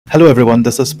Hello everyone,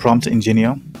 this is Prompt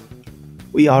Engineer.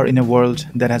 We are in a world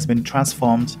that has been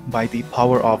transformed by the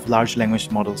power of large language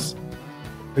models.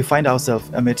 We find ourselves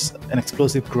amidst an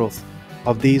explosive growth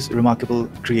of these remarkable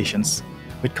creations,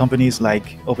 with companies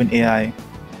like OpenAI,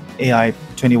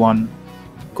 AI21,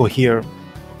 Cohere,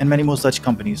 and many more such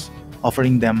companies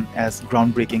offering them as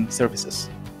groundbreaking services.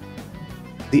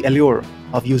 The allure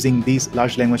of using these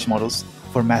large language models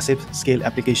for massive scale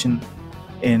application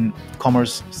in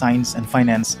commerce, science, and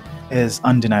finance is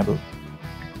undeniable.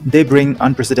 They bring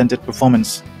unprecedented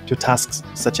performance to tasks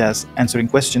such as answering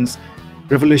questions,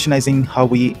 revolutionizing how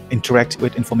we interact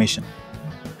with information.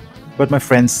 But my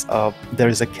friends, there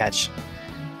is a catch.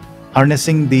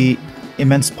 Harnessing the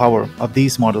immense power of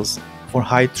these models for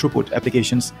high throughput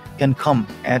applications can come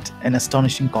at an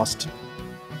astonishing cost.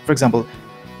 For example,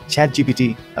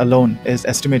 ChatGPT alone is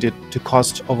estimated to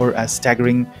cost over a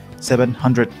staggering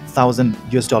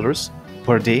 $700,000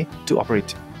 per day to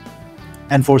operate.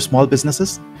 And for small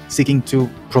businesses seeking to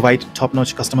provide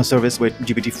top-notch customer service with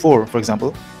GPT-4, for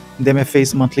example, they may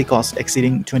face monthly costs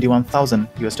exceeding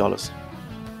 $21,000.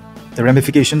 The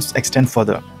ramifications extend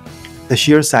further. The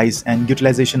sheer size and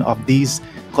utilization of these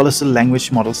colossal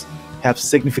language models have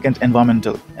significant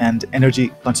environmental and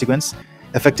energy consequences,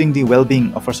 affecting the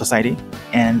well-being of our society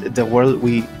and the world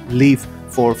we leave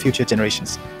for future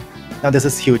generations. Now this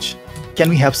is huge. Can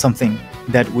we have something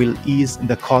that will ease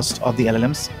the cost of the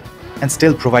LLMs and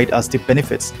still provide us the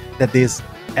benefits that this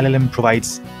LLM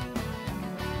provides?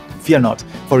 Fear not,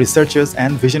 for researchers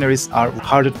and visionaries are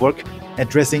hard at work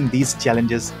addressing these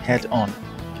challenges head-on.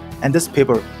 And this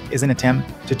paper is an attempt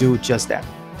to do just that.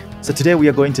 So today we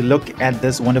are going to look at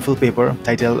this wonderful paper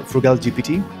titled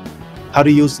FrugalGPT, How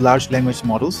to Use Large Language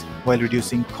Models While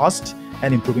Reducing Cost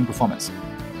and Improving Performance.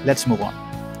 Let's move on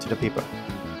to the paper.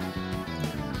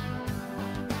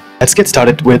 Let's get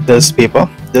started with this paper.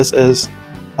 This is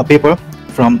a paper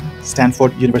from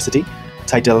Stanford University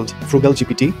titled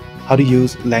FrugalGPT, How to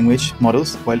Use Language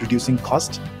Models While Reducing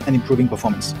Cost and Improving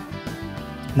Performance.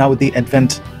 Now with the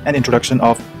advent and introduction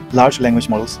of large language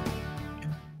models,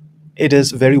 it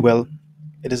is very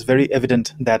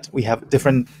evident that we have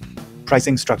different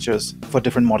pricing structures for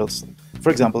different models. For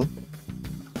example,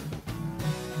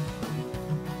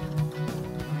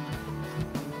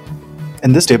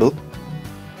 in this table,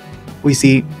 we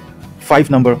see 5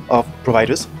 number of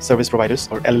providers, service providers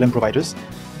or LLM providers,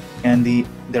 and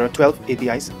there are 12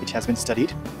 APIs which has been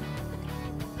studied.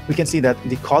 We can see that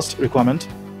the cost requirement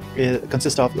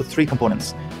consists of 3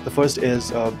 components. The first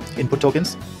is input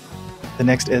tokens. The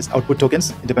next is output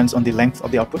tokens. It depends on the length of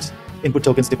the outputs. Input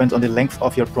tokens depends on the length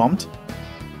of your prompt.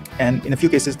 And in a few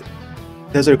cases,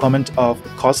 there's a requirement of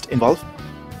cost involved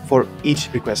for each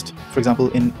request. For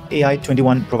example, in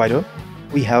AI21 provider,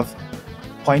 we have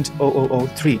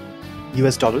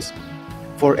 $0.0003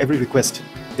 for every request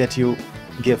that you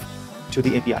give to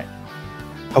the API.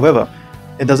 However,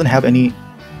 it doesn't have any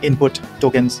input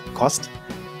tokens cost.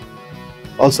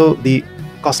 Also, the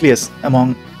costliest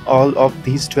among all of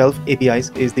these 12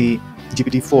 APIs is the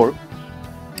GPT-4.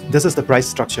 This is the price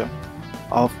structure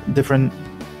of different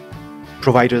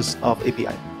providers of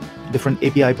API, different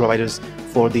API providers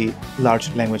for the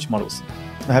large language models.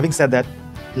 Now, having said that,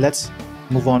 let's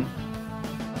move on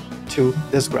to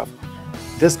this graph.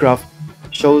 This graph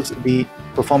shows the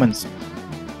performance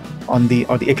on the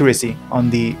accuracy on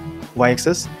the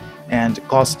y-axis and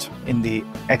cost in the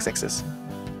x-axis.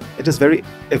 It is very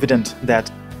evident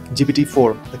that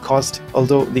GPT-4,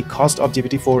 although the cost of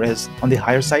GPT-4 is on the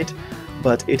higher side,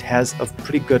 but it has a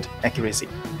pretty good accuracy.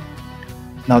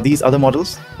 Now these other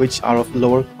models, which are of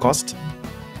lower cost,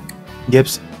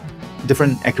 gives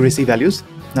different accuracy values.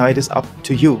 Now it is up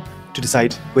to you to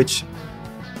decide which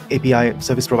API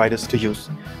service providers to use.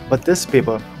 But this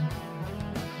paper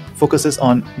focuses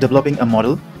on developing a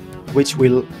model which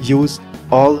will use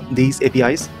all these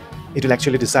APIs. It will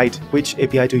actually decide which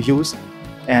API to use,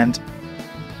 and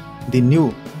the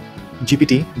new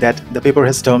GPT that the paper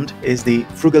has termed is the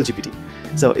FrugalGPT.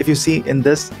 So if you see in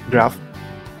this graph,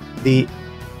 the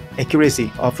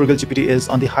accuracy of FrugalGPT is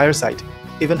on the higher side,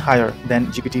 even higher than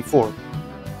GPT-4,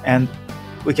 and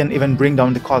we can even bring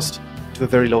down the cost to a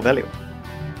very low value.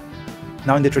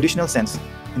 Now in the traditional sense,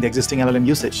 in the existing LLM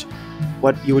usage,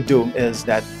 what you would do is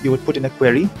that you would put in a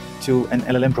query to an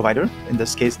LLM provider, in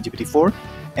this case GPT-4,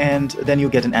 and then you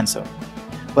get an answer.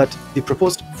 But the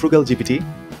proposed FrugalGPT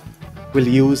will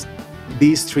use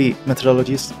these 3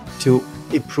 methodologies to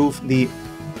improve the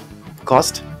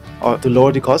cost, or to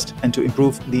lower the cost and to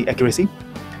improve the accuracy.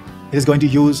 It is going to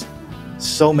use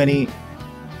so many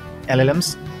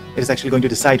LLMs. It is actually going to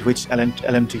decide which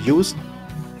LLM to use.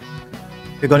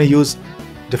 We're going to use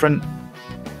different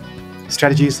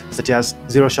strategies such as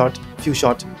zero shot, few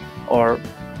shot, or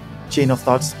chain of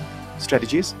thoughts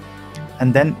strategies.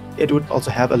 And then it would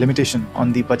also have a limitation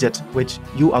on the budget which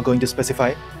you are going to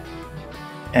specify,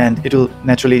 and it will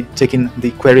naturally take in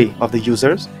the query of the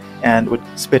users and would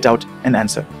spit out an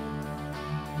answer.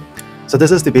 So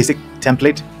this is the basic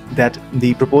template that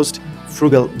the proposed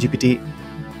FrugalGPT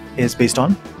is based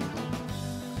on.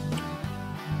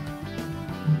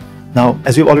 Now,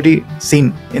 as we've already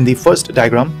seen in the first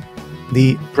diagram,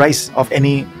 the price of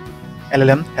any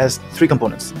LLM has three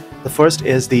components. The first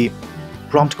is the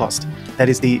prompt cost, that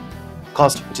is the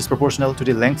cost which is proportional to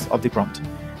the length of the prompt.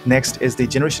 Next is the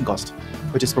generation cost,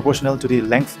 which is proportional to the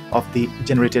length of the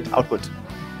generated output.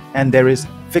 And there is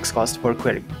fixed cost per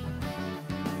query.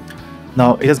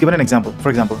 Now, it has given an example. For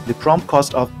example, the prompt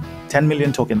cost of 10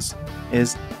 million tokens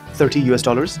is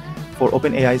 $30 for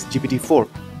OpenAI's GPT-4,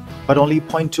 but only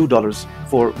 $0.2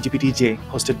 for GPT-J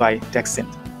hosted by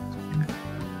TechSynth.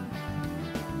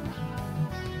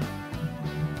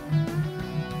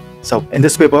 So in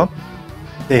this paper,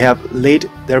 they have laid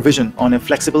their vision on a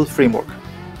flexible framework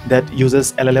that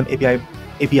uses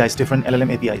APIs, different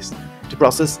LLM APIs, to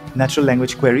process natural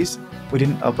language queries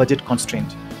within a budget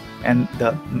constraint. And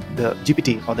the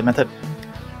GPT, or the method,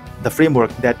 the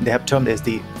framework that they have termed as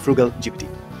the FrugalGPT.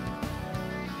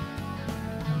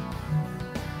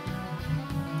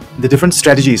 The different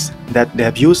strategies that they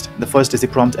have used, the first is the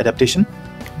prompt adaptation.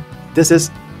 This is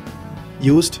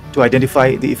used to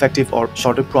identify the effective or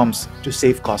shorter prompts to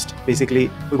save cost.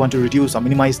 Basically, we want to reduce or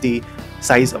minimize the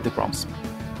size of the prompts.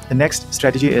 The next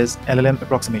strategy is LLM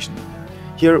approximation.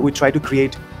 Here we try to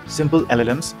create simple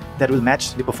LLMs that will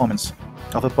match the performance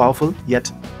of a powerful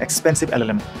yet expensive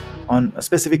LLM on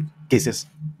specific cases.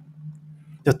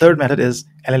 The third method is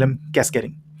LLM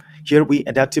cascading. Here we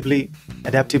adaptively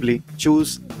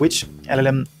choose which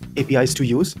LLM APIs to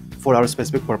use for our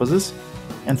specific purposes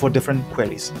and for different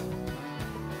queries.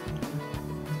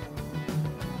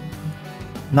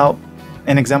 Now,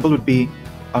 an example would be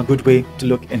a good way to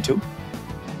look into.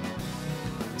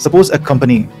 Suppose a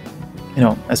company,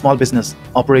 a small business,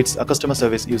 operates a customer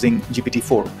service using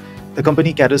GPT-4. The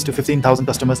company caters to 15,000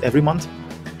 customers every month,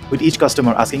 with each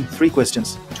customer asking 3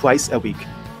 questions twice a week,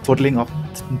 totaling of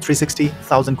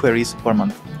 360,000 queries per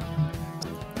month.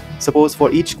 Suppose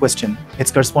for each question, its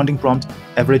corresponding prompt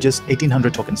averages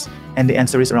 1800 tokens, and the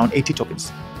answer is around 80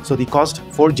 tokens. So the cost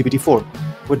for GPT-4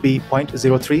 would be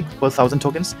 0.03 per 1,000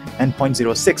 tokens and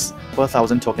 0.06 per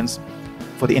 1,000 tokens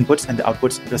for the inputs and the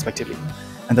outputs respectively.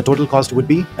 And the total cost would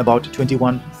be about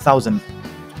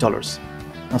 $21,000.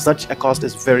 Now, such a cost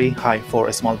is very high for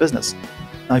a small business.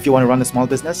 Now, if you want to run a small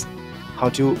business, how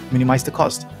to minimize the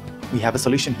cost? We have a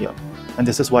solution here, and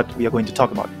this is what we are going to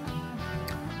talk about.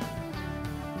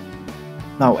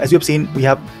 Now, as you have seen, we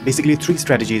have basically 3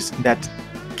 strategies that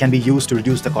can be used to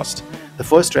reduce the cost. The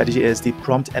first strategy is the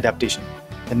prompt adaptation.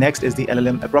 The next is the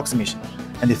LLM approximation.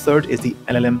 And the third is the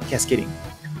LLM cascading.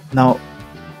 Now,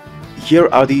 here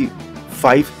are the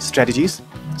 5 strategies.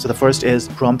 So the first is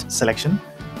prompt selection.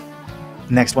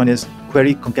 Next one is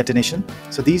query concatenation.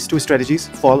 So these 2 strategies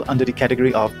fall under the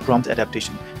category of prompt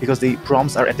adaptation because the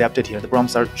prompts are adapted here. The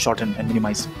prompts are shortened and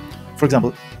minimized. For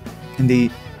example, in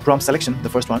the prompt selection, the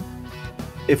first one,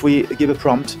 if we give a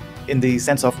prompt in the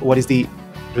sense of what is the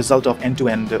result of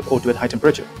end-to-end O2 at high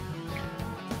temperature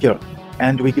here,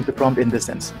 and we give the prompt in this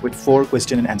sense with 4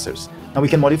 question and answers. Now we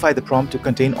can modify the prompt to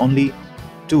contain only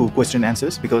 2 question and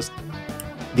answers because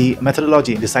the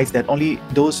methodology decides that only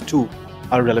those 2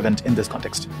 are relevant in this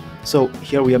context. So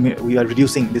here we are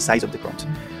reducing the size of the prompt.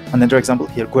 Another example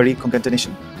here, query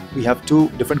concatenation. We have 2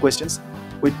 different questions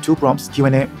with 2 prompts,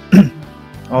 Q&A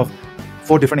of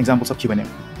 4 different examples of Q&A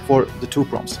for the 2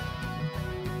 prompts.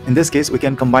 In this case, we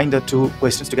can combine the 2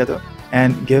 questions together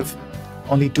and give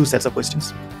only 2 sets of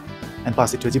questions and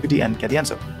pass it to a GPT and get the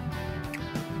answer.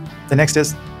 The next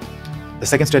is, the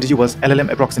second strategy was LLM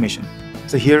approximation.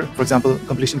 So here, for example,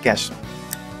 completion cache.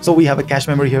 So we have a cache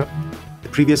memory here. The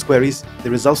previous queries, the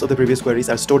results of the previous queries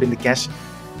are stored in the cache.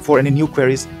 For any new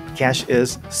queries, cache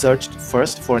is searched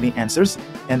first for any answers.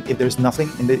 And if there's nothing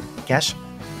in the cache,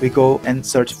 we go and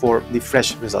search for the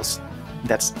fresh results.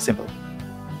 That's simple.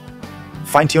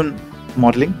 Fine-tune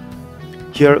modeling.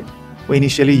 Here, we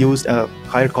initially used a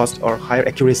higher cost or higher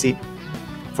accuracy,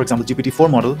 for example, GPT-4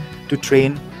 model to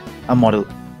train a model,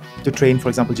 to train, for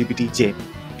example, GPT-J,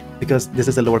 because this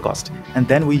is a lower cost. And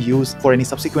then we use, for any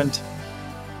subsequent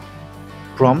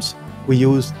prompts, we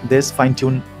use this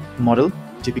fine-tuned model,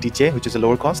 GPT-J, which is a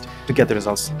lower cost, to get the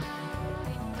results.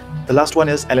 The last one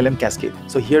is LLM Cascade.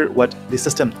 So here, what the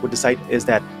system would decide is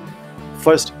that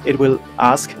first, it will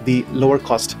ask the lower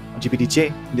cost GPT-J,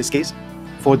 in this case,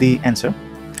 for the answer.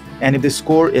 And if the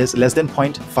score is less than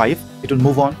 0.5, it will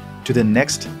move on to the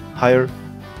next higher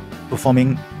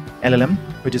performing LLM,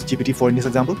 which is GPT-4 in this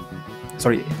example.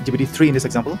 Sorry, GPT-3 in this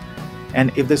example.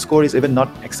 And if the score is even not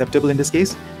acceptable in this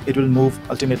case, it will move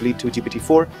ultimately to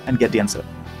GPT-4 and get the answer.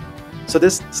 So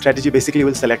this strategy basically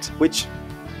will select which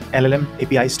LLM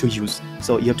APIs to use.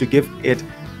 So you have to give it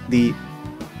the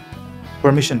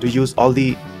permission to use all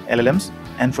the LLMs,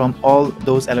 and from all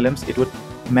those LLMs, it would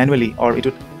manually, or it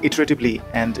would iteratively,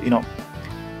 and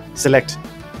select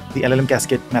the LLM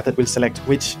Cascade method will select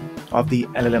which of the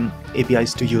LLM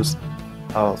APIs to use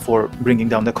for bringing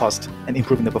down the cost and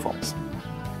improving the performance.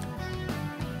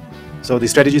 So the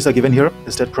strategies are given here: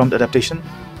 is that prompt adaptation,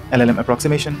 LLM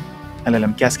approximation,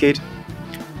 LLM Cascade.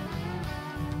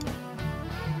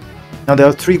 Now there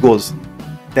are 3 goals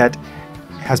that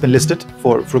has been listed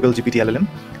for FrugalGPT LLM.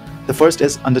 The first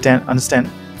is understand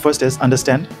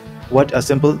what a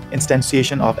simple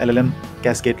instantiation of LLM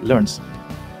Cascade learns.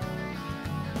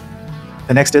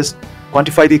 The next is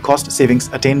quantify the cost savings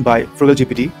attained by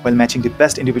FrugalGPT while matching the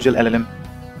best individual LLM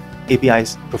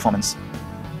API's performance.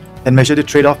 Then measure the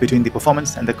trade-off between the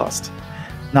performance and the cost.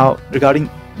 Now, regarding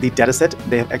the dataset,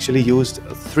 they have actually used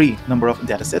 3 number of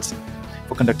datasets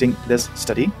for conducting this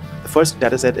study. The first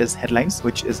dataset is headlines,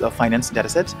 which is a finance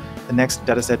dataset. The next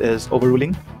dataset is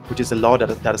overruling, which is a law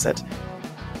dataset.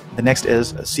 The next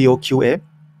is COQA.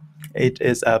 It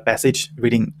is a passage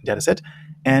reading dataset.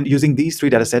 And using these 3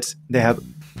 datasets, they have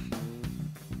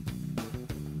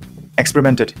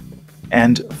experimented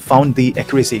and found the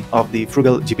accuracy of the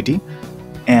FrugalGPT,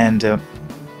 and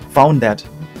found that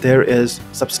there is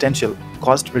substantial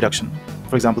cost reduction.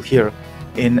 For example, here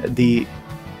in the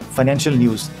financial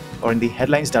news or in the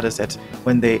headlines dataset,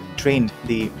 when they trained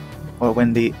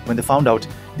when they found out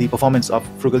the performance of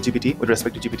FrugalGPT with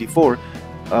respect to GPT-4,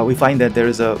 we find that there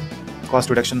is a cost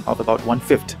reduction of about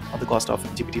 1/5 of the cost of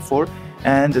GPT-4,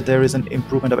 and there is an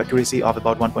improvement of accuracy of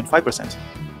about 1.5%.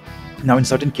 Now, in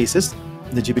certain cases,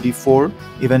 the GPT-4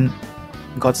 even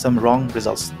got some wrong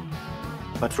results,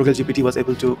 but FrugalGPT was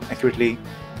able to accurately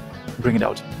bring it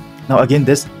out. Now, again,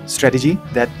 this strategy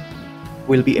that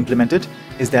will be implemented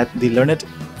is that the learned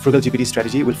FrugalGPT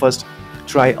strategy will first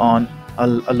try on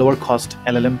a lower cost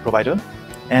LLM provider,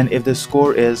 and if the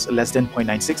score is less than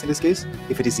 0.96 in this case,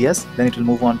 if it is yes, then it will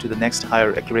move on to the next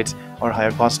higher accurate or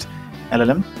higher cost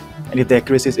LLM, and if the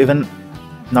accuracy is even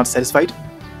not satisfied,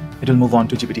 it will move on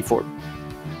to GPT-4.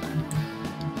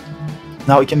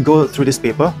 Now you can go through this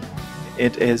paper.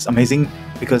 It is amazing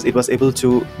because it was able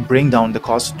to bring down the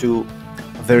cost to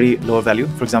a very lower value.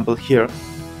 For example, here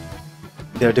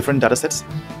there are different datasets,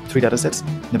 3 datasets.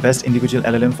 The best individual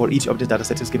LLM for each of the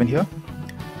datasets is given here.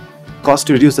 Cost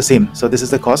to reduce the same. So this is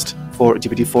the cost for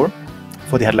GPT-4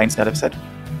 for the headlines dataset,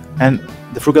 and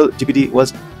the FrugalGPT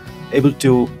was able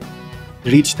to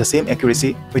reach the same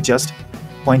accuracy with just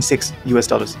 $0.6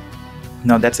 US.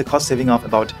 Now that's a cost saving of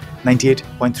about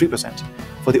 98.3%.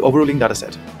 For the overruling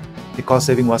dataset, the cost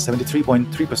saving was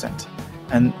 73.3%,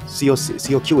 and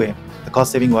COQA, the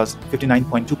cost saving was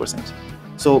 59.2%.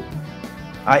 So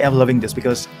I am loving this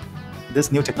because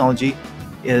this new technology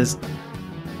is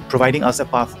providing us a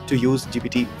path to use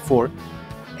GPT-4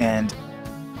 and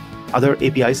other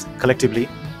APIs collectively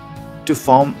to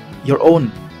form your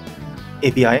own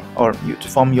API, or to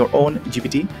form your own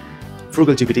GPT,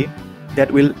 FrugalGPT,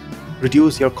 that will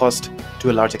reduce your cost to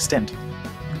a large extent.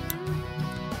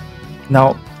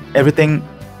 Now, everything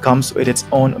comes with its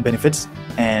own benefits,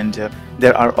 and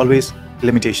there are always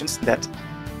limitations that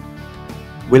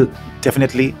will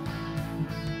definitely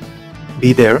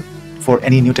be there for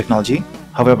any new technology.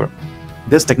 However,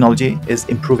 this technology is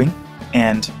improving,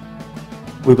 and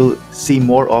we will see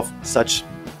more of such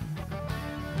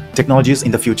technologies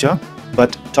in the future.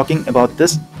 But talking about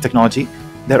this technology,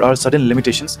 there are certain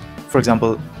limitations. For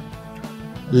example,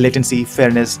 latency,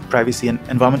 fairness, privacy, and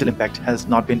environmental impact has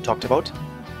not been talked about.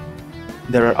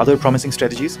 There are other promising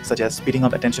strategies, such as speeding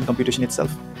up attention computation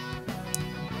itself.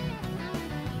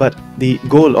 But the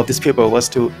goal of this paper was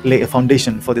to lay a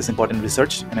foundation for this important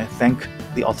research, and I thank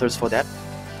the authors for that,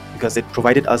 because it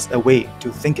provided us a way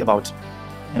to think about,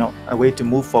 a way to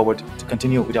move forward, to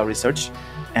continue with our research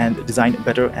and design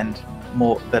better and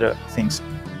better things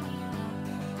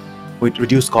with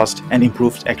reduced cost and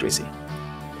improved accuracy.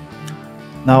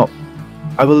 Now,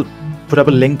 I will put up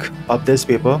a link of this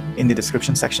paper in the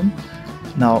description section.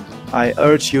 Now, I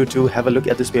urge you to have a look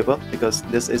at this paper because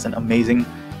this is an amazing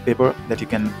paper that you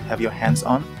can have your hands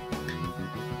on.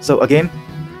 So again,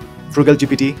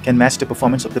 FrugalGPT can match the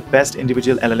performance of the best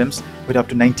individual LLMs with up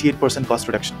to 98% cost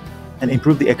reduction and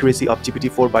improve the accuracy of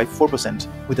GPT-4 by 4%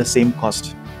 with the same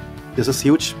cost. This is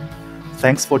huge.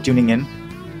 Thanks for tuning in.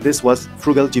 This was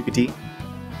FrugalGPT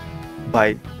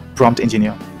by Prompt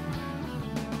Engineer.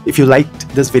 If you liked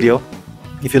this video,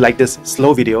 if you like this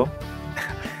slow video,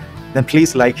 then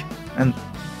please like and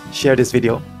share this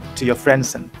video to your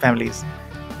friends and families.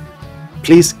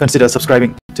 Please consider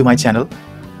subscribing to my channel,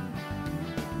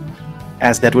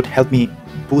 as that would help me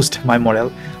boost my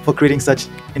morale for creating such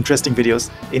interesting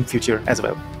videos in future as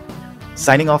well.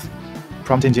 Signing off,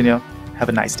 Prompt Engineer. Have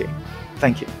a nice day.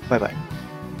 Thank you. Bye-bye.